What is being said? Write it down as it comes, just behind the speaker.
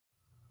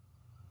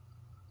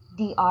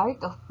The art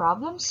of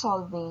problem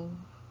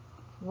solving,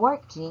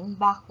 working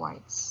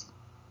backwards.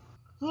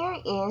 Here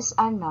is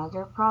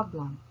another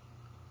problem.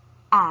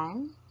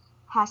 Anne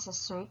has a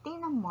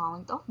certain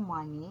amount of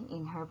money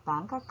in her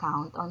bank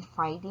account on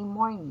Friday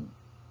morning.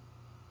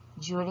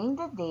 During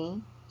the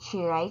day,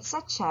 she writes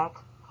a check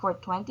for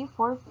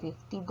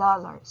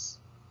 $24.50,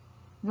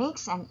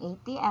 makes an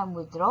ATM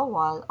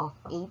withdrawal of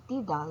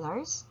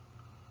 $80,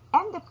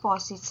 and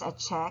deposits a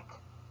check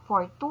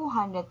for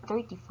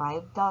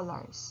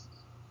 $235.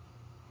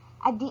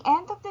 At the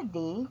end of the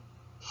day,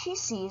 she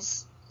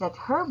sees that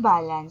her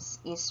balance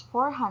is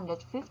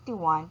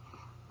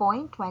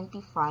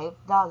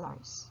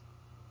 $451.25.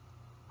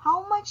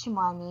 How much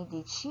money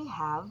did she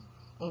have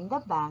in the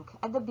bank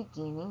at the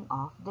beginning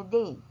of the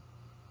day?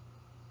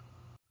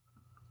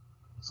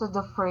 So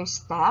the first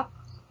step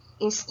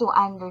is to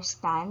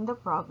understand the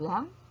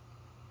problem.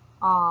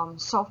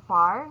 So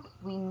far,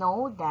 we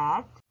know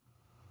that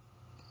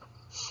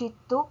she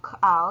took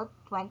out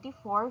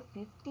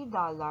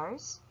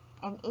 $24.50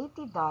 and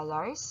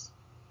 $80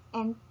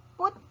 and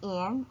put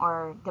in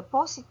or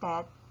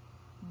deposited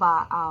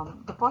a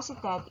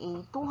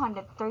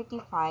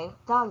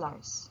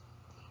 $235.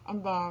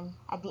 And then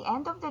at the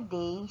end of the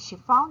day, she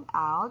found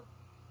out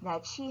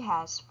that she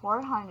has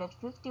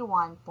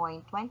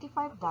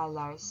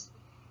 $451.25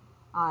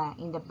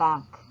 in the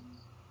bank.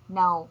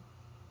 Now,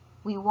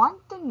 we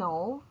want to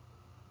know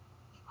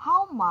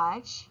how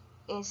much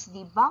is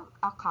the bank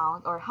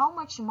account, or how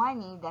much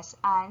money does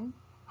Anne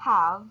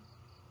have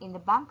in the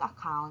bank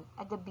account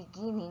at the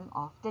beginning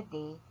of the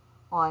day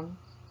on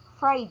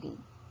Friday.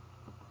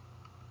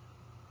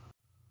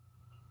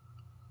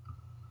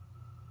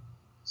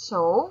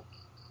 So,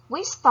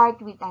 we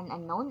start with an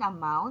unknown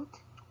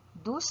amount,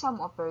 do some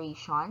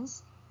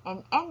operations,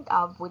 and end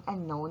up with a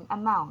known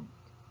amount.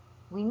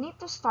 We need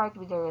to start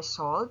with the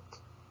result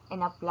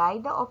and apply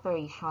the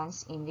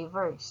operations in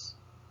reverse.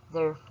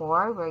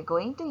 Therefore, we're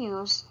going to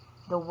use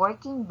the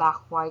working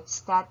backwards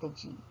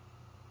strategy.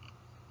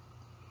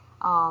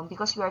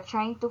 Because we are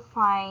trying to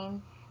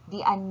find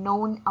the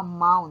unknown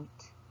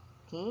amount,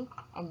 okay?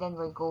 And then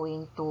we're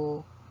going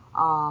to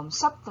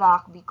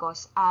subtract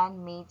because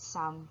Anne made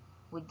some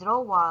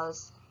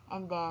withdrawals,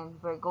 and then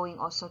we're going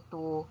also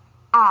to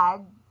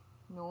add,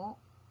 we'll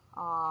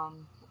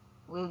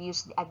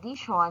use the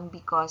addition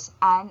because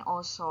Anne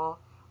also,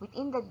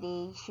 within the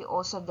day, she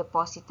also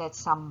deposited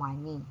some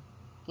money,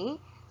 okay?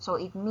 So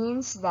it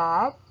means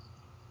that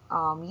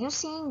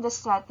using the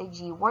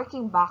strategy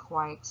working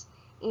backwards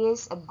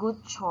is a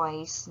good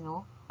choice,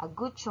 a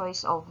good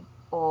choice of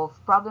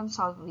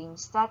problem-solving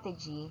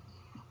strategy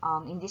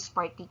in this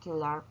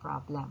particular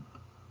problem.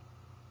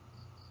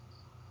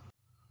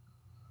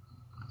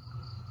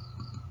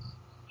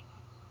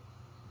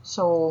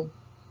 So,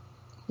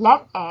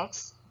 let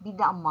X be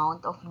the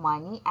amount of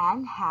money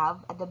Anne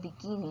have at the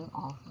beginning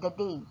of the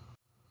day.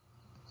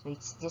 So,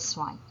 it's this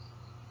one.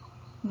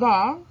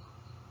 Then,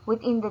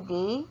 within the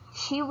day,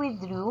 she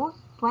withdrew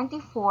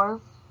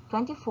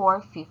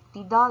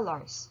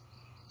 $24.50.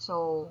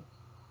 So,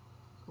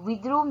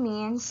 withdrew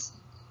means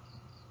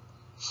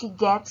she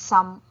get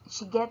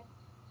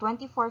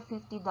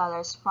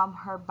 $24.50 from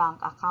her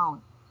bank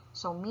account.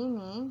 So,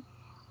 meaning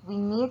we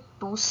need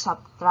to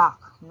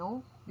subtract,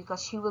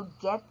 because she will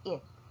get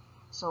it.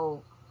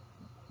 So,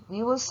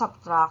 we will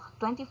subtract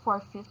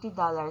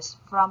 $24.50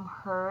 from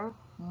her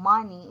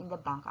money in the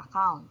bank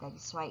account. That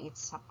is why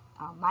it's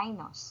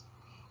minus.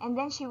 And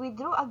then she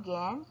withdrew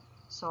again.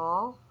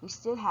 So, we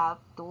still have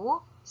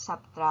to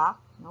subtract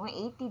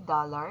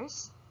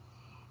 $80.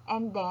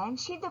 And then,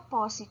 she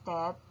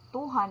deposited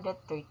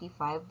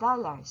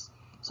 $235.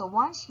 So,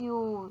 once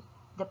you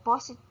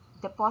deposit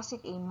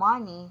a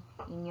money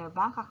in your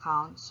bank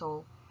account,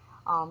 so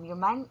your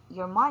money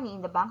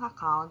in the bank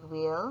account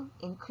will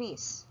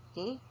increase,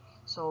 okay?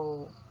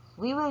 So,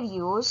 we will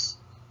use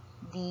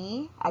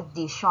the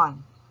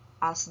addition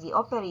as the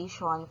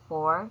operation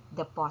for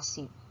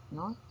deposit,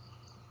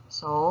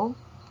 So,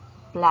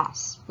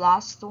 plus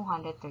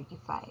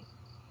 235.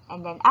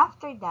 And then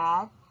after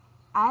that,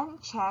 Anne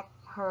checked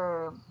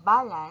her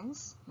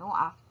balance,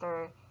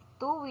 after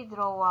 2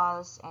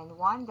 withdrawals and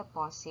 1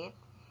 deposit.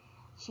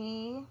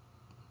 She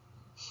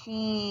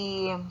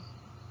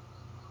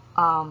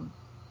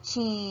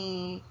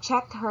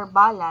checked her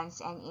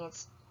balance and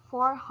it's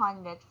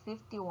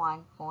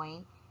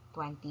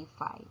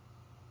 $451.25.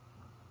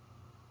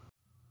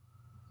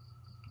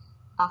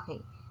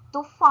 Okay,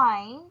 to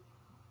find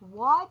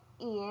what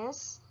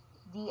is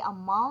the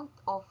amount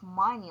of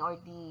money or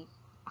the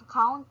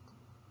account,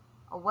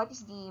 or what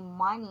is the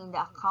money in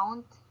the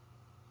account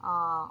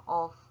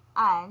of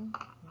Anne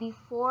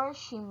before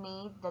she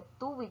made the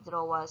 2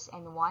 withdrawals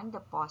and 1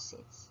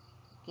 deposits,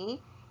 okay?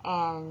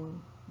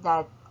 And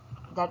that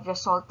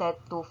resulted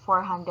to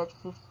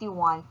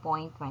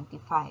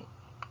 $451.25.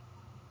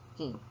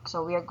 Okay,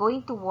 so we are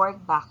going to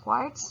work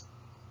backwards.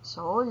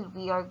 So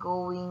we are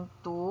going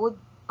to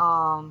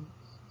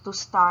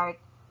start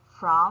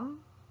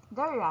from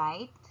the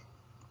right,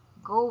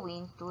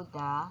 going to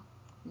the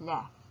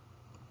left.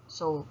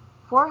 So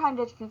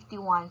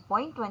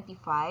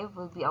 451.25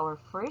 will be our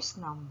first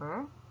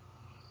number.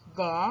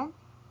 Then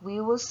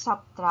we will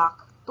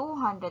subtract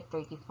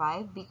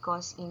 235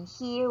 because in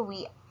here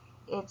we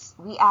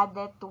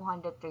added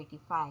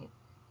 235.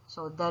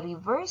 So the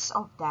reverse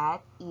of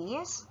that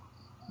is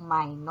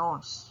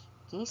minus.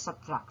 Okay,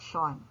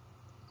 subtraction.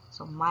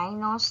 So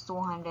minus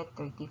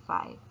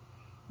 235.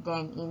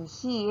 Then in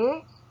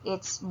here,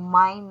 it's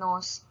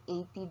minus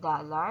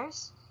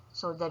 $80.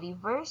 So the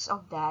reverse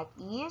of that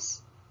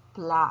is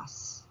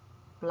plus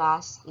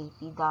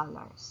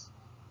 $80.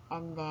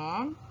 And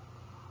then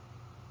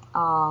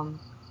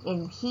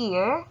in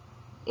here,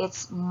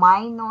 it's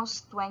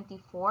minus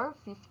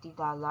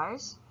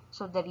 $24.50.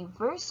 So the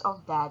reverse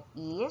of that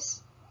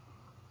is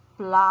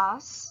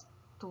plus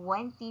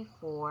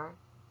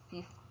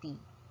 $24.50.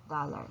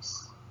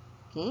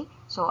 Okay,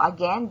 so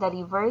again, the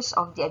reverse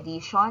of the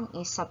addition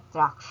is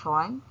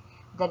subtraction.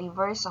 The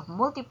reverse of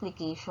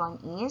multiplication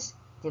is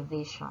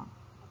division.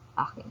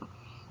 Okay,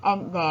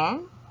 and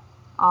then,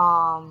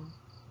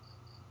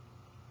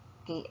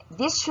 okay,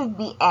 this should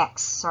be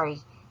x.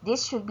 Sorry,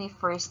 this should be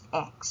first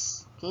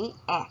x. Okay,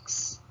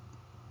 x.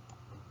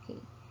 Okay,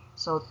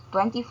 so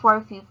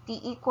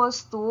 2450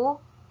 equals to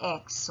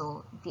x.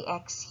 So the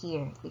x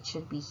here, it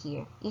should be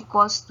here,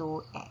 equals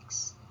to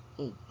x.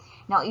 Okay,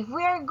 now if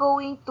we are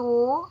going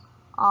to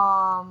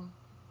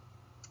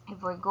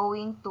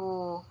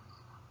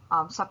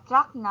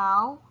subtract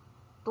now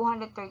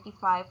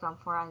 235 from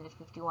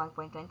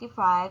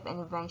 451.25 and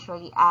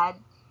eventually add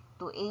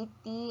to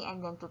 80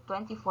 and then to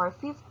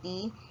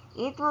 2450,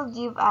 it will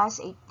give us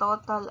a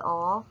total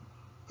of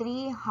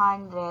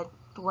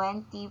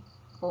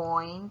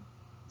 $320.7.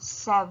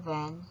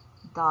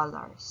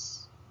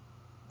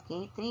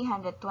 Okay,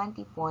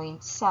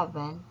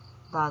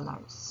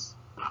 $320.7.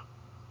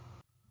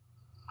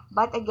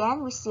 But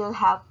again, we still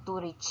have to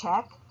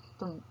recheck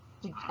to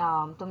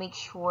make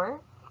sure.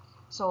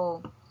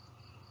 So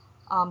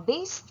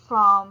based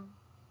from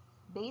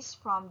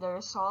the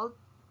result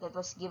that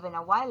was given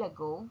a while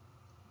ago,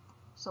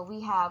 so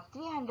we have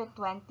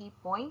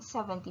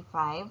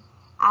 320.75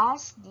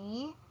 as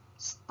the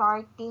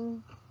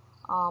starting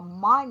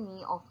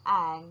money of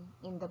Anne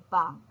in the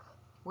bank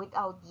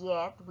without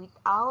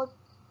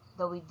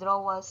the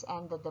withdrawals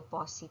and the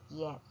deposit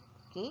yet.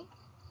 Okay,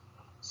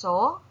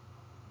 so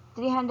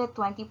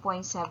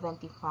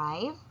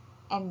 320.75,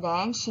 and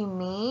then she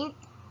made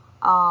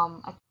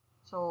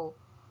so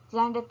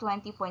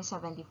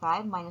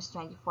 320.75 minus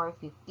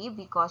 2450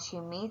 because she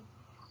made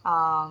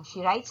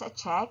she writes a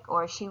check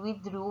or she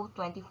withdrew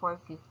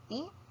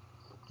 2450.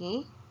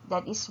 Okay,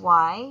 that is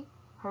why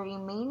her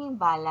remaining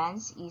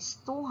balance is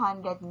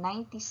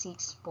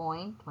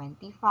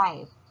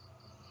 296.25.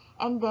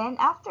 And then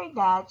after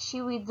that,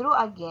 she withdrew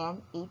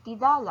again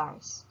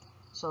 $80.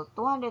 So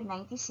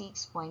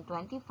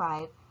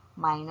 296.25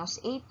 minus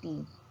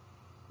 80.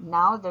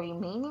 Now the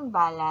remaining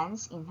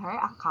balance in her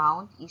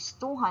account is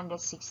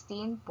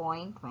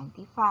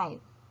 216.25.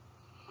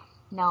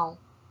 Now,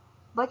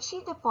 but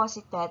she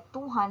deposited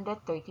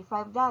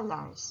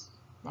 $235.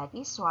 That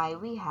is why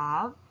we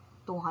have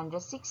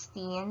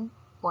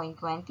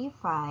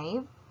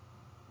 216.25,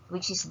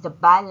 which is the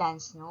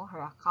balance, no,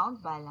 her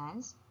account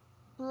balance,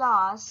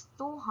 plus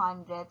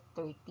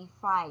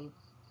 235,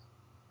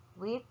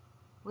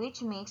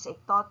 which makes a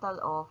total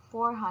of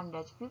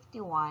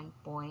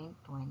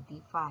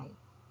 451.25.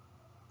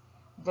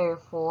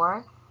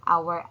 Therefore,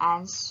 our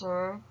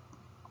answer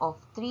of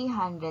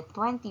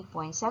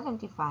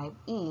 320.75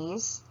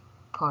 is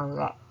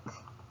correct.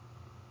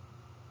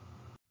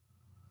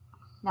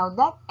 Now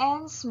that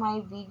ends my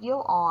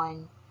video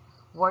on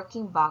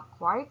working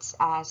backwards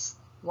as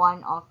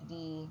one of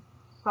the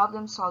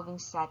problem-solving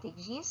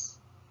strategies.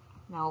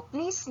 Now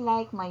please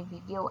like my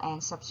video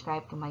and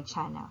subscribe to my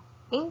channel.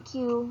 Thank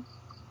you.